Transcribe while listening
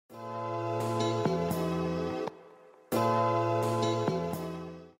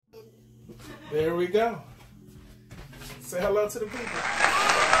There we go. Say hello to the people.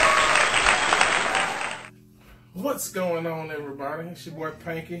 What's going on, everybody? It's your boy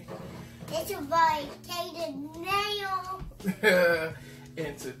Pinky. It's your boy Cayden now.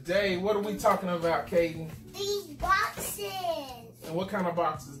 And today, what are we talking about, Cayden? These boxes. And what kind of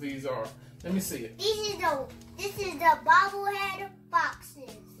boxes these are? Let me see it. This is the bobblehead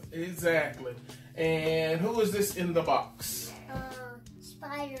boxes. Exactly. And who is this in the box?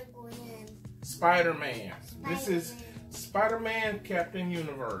 Spider-Man. Spider-Man. This is Spider-Man Captain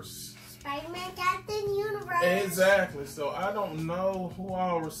Universe. Spider-Man Captain Universe. Exactly. So I don't know who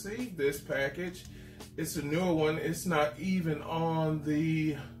all received this package. It's a newer one. It's not even on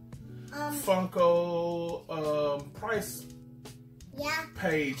the Funko price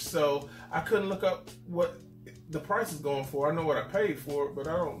page. So I couldn't look up what the price is going for. I know what I paid for it, but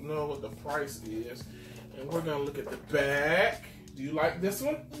I don't know what the price is. And we're going to look at the back. Do you like this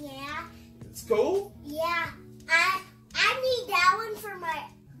one? Yeah. It's cool? Yeah. I need that one for my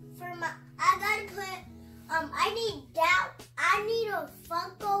I gotta put I need a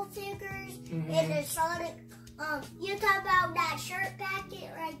Funko figures and a Sonic. You talk about that shirt packet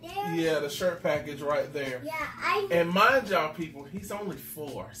right there? Yeah, the shirt package right there. Yeah, and mind y'all, people, he's only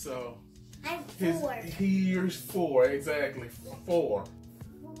 4, so I'm 4. He's 4, exactly. 4.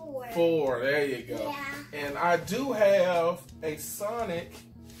 4, there you go. Yeah. And I do have a Sonic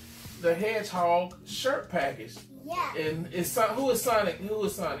the Hedgehog shirt package. Yeah. And who is Sonic? Who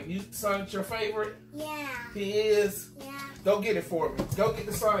is Sonic? Sonic's your favorite? Yeah. He is? Yeah. Go get it for me. Go get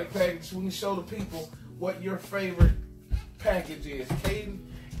the Sonic package. We can show the people what your favorite package is. Cayden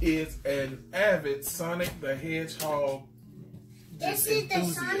is an avid Sonic the Hedgehog This is the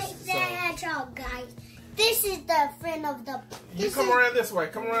Sonic the Hedgehog, guys. This is the friend of the... You come around this way.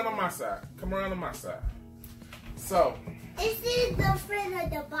 Come around on my side. Come around on my side. So... This is the friend of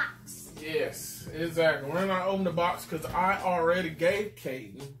the box. Yes, exactly. We're not open the box because I already gave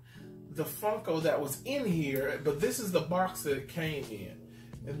Cayden the Funko that was in here, but this is the box that it came in.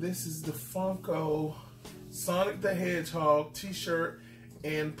 And this is the Funko Sonic the Hedgehog t-shirt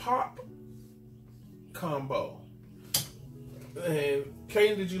and pop combo. And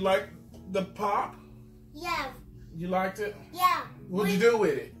Cayden, did you like the pop? Yeah. You liked it? Yeah. What'd you do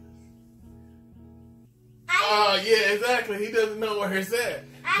with it? Yeah, exactly. He doesn't know where it's at.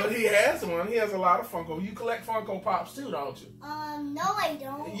 But he has one. He has a lot of Funko. You collect Funko Pops too, don't you? No, I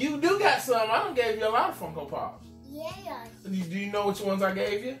don't. You do got some. I done gave you a lot of Funko Pops. Yeah. Do you know which ones I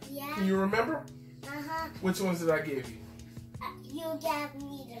gave you? Yeah. Can you remember? Uh-huh. Which ones did I give you? You gave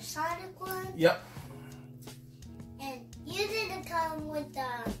me the Sonic one. Yep. And you didn't come with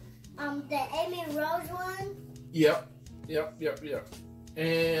the Amy Rose one. Yep.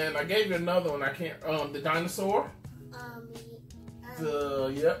 And I gave you another one. I can't. The dinosaur.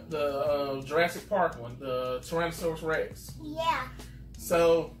 The Jurassic Park one. The Tyrannosaurus Rex. Yeah.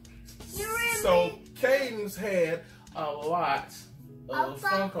 So Cayden's had a lot of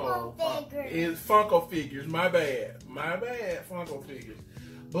Funko figures. Funko figures. My bad. Funko figures.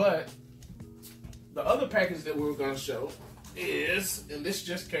 But the other package that we were going to show is, and this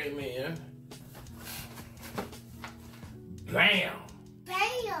just came in. Bam.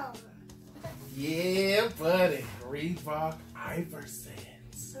 Yeah, buddy. Reebok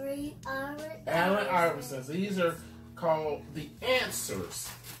Iversons. Allen Iversons. These are called the Answers.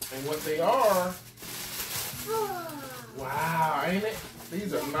 And what they are... Wow, ain't it?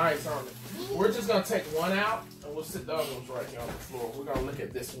 These are nice, aren't they? We're just going to take one out, and we'll sit the other ones right here on the floor. We're going to look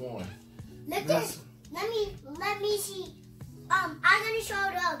at this one. Let me see. I'm going to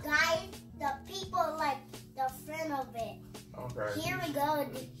show the guys, the people, like, the front of it. Okay. Here we go.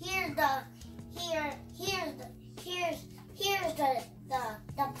 Here's the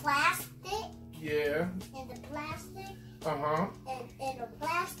plastic. Yeah. And the plastic. Uh-huh. And the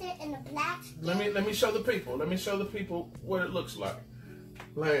plastic and the plastic. Let me show the people. Let me show the people what it looks like.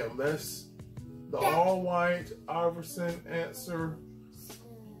 Bam, that's the all-white Iverson Answer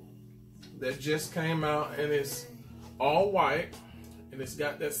that just came out, and it's all white, and it's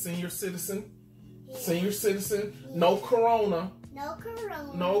got that senior citizen, no corona.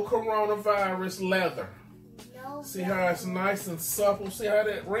 No coronavirus leather. See how it's nice and supple? See how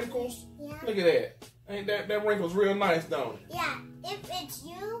that wrinkles? Yeah. Look at that. Ain't that wrinkles real nice, don't it? Yeah. It fits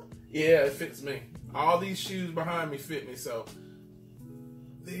you? Yeah, it fits me. All these shoes behind me fit me, so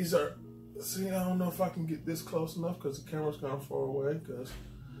these are... See, I don't know if I can get this close enough because the camera's kind of far away because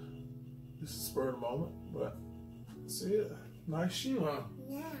this is spur of the moment, but see it? Nice shoe, huh?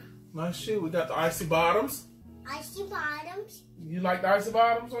 Yeah. Nice shoe. We got the icy bottoms. Icy bottoms. You like the icy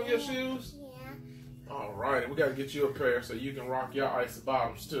bottoms on your shoes? Yeah. All right, we got to get you a pair so you can rock your icy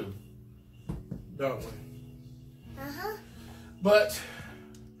bottoms too. don't we? But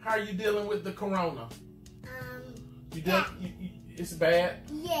how are you dealing with the corona? It's bad?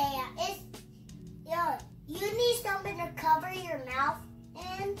 Yeah, you need something to cover your mouth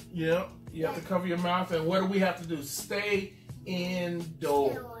in. Yeah, you have to cover your mouth. And what do we have to do? Stay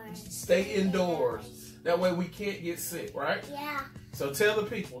indoors. Stay indoors. That way we can't get sick, right? Yeah. So tell the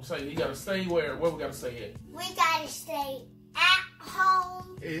people. Say you gotta stay where? Where we gotta stay at? We gotta stay at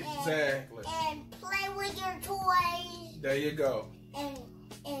home. Exactly. And play with your toys. There you go. And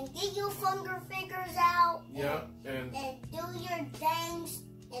get your Funko figures out. Yeah. And do your things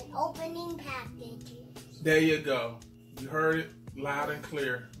and opening packages. There you go. You heard it loud and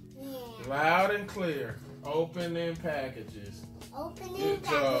clear. Yeah. Loud and clear. Opening packages. Opening Good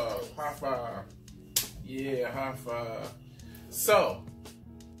packages. job. High five. Yeah, high five. So,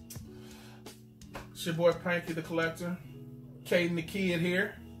 it's your boy Panky the Collector, Cayden the Kid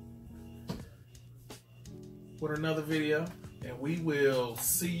here, with another video, and we will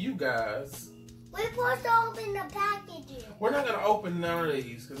see you guys. We're supposed to open the packages. We're not gonna open none of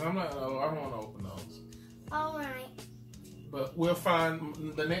these because I don't want to open those. All right. But we'll find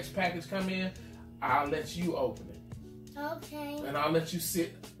the next package come in. I'll let you open it. Okay. And I'll let you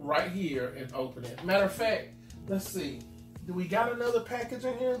sit right here and open it. Matter of fact, let's see. Do we got another package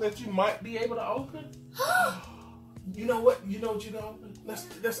in here that you might be able to open? You know what? You know what you can open?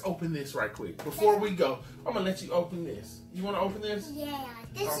 Let's open this right quick. Before we go, I'm gonna let you open this. You wanna open this? Yeah.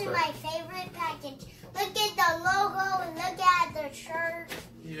 This Okay. is my favorite package. Look at the logo and look at the shirt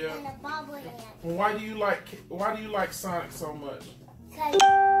Yeah. and the bobblehead. Well, why do you like Sonic so much? Cause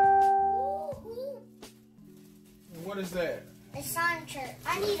What is that? the Sonic shirt.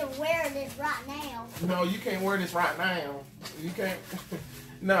 I need to wear this right now. No, you can't wear this right now. You can't.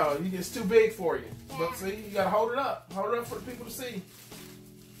 No, it's too big for you. Yeah. But see, you gotta hold it up. Hold it up for the people to see.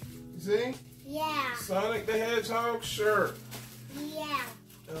 You see? Yeah. Sonic the Hedgehog shirt. Yeah.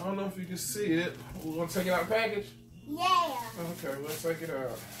 I don't know if you can see it. We're gonna take it out of the package. Yeah. Okay, let's take it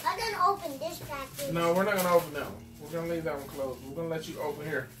out. I'm gonna open this package. No, we're not gonna open that one. We're gonna leave that one closed. We're gonna let you open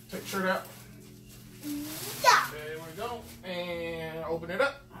here. Take the shirt out. Yeah. There we go. And open it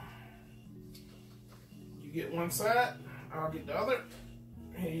up. You get one side. I'll get the other.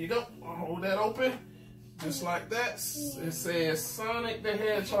 Here you go. I'll hold that open. Just like that. It says Sonic the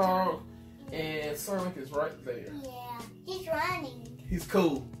Hedgehog. And Sonic is right there. Yeah. He's running. He's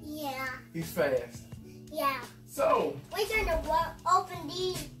cool. Yeah. He's fast. Yeah. So. We're gonna open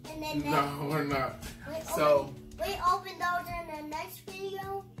these and then No, we're not. we open those in the next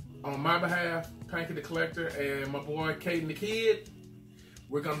video. On my behalf, Panky the Collector and my boy Cayden the Kid,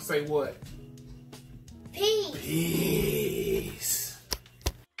 we're gonna say what? Peace. Peace.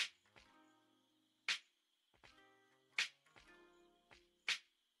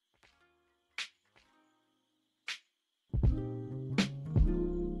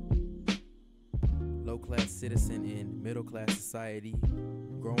 Low-class citizen in middle-class society.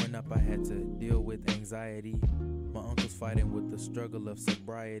 Growing up, I had to deal with anxiety. My uncle's fighting with the struggle of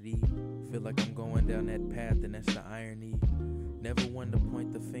sobriety. Feel like I'm going down that path, and that's the irony. Never one to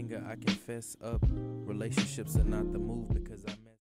point the finger, I confess up. Relationships are not the move because I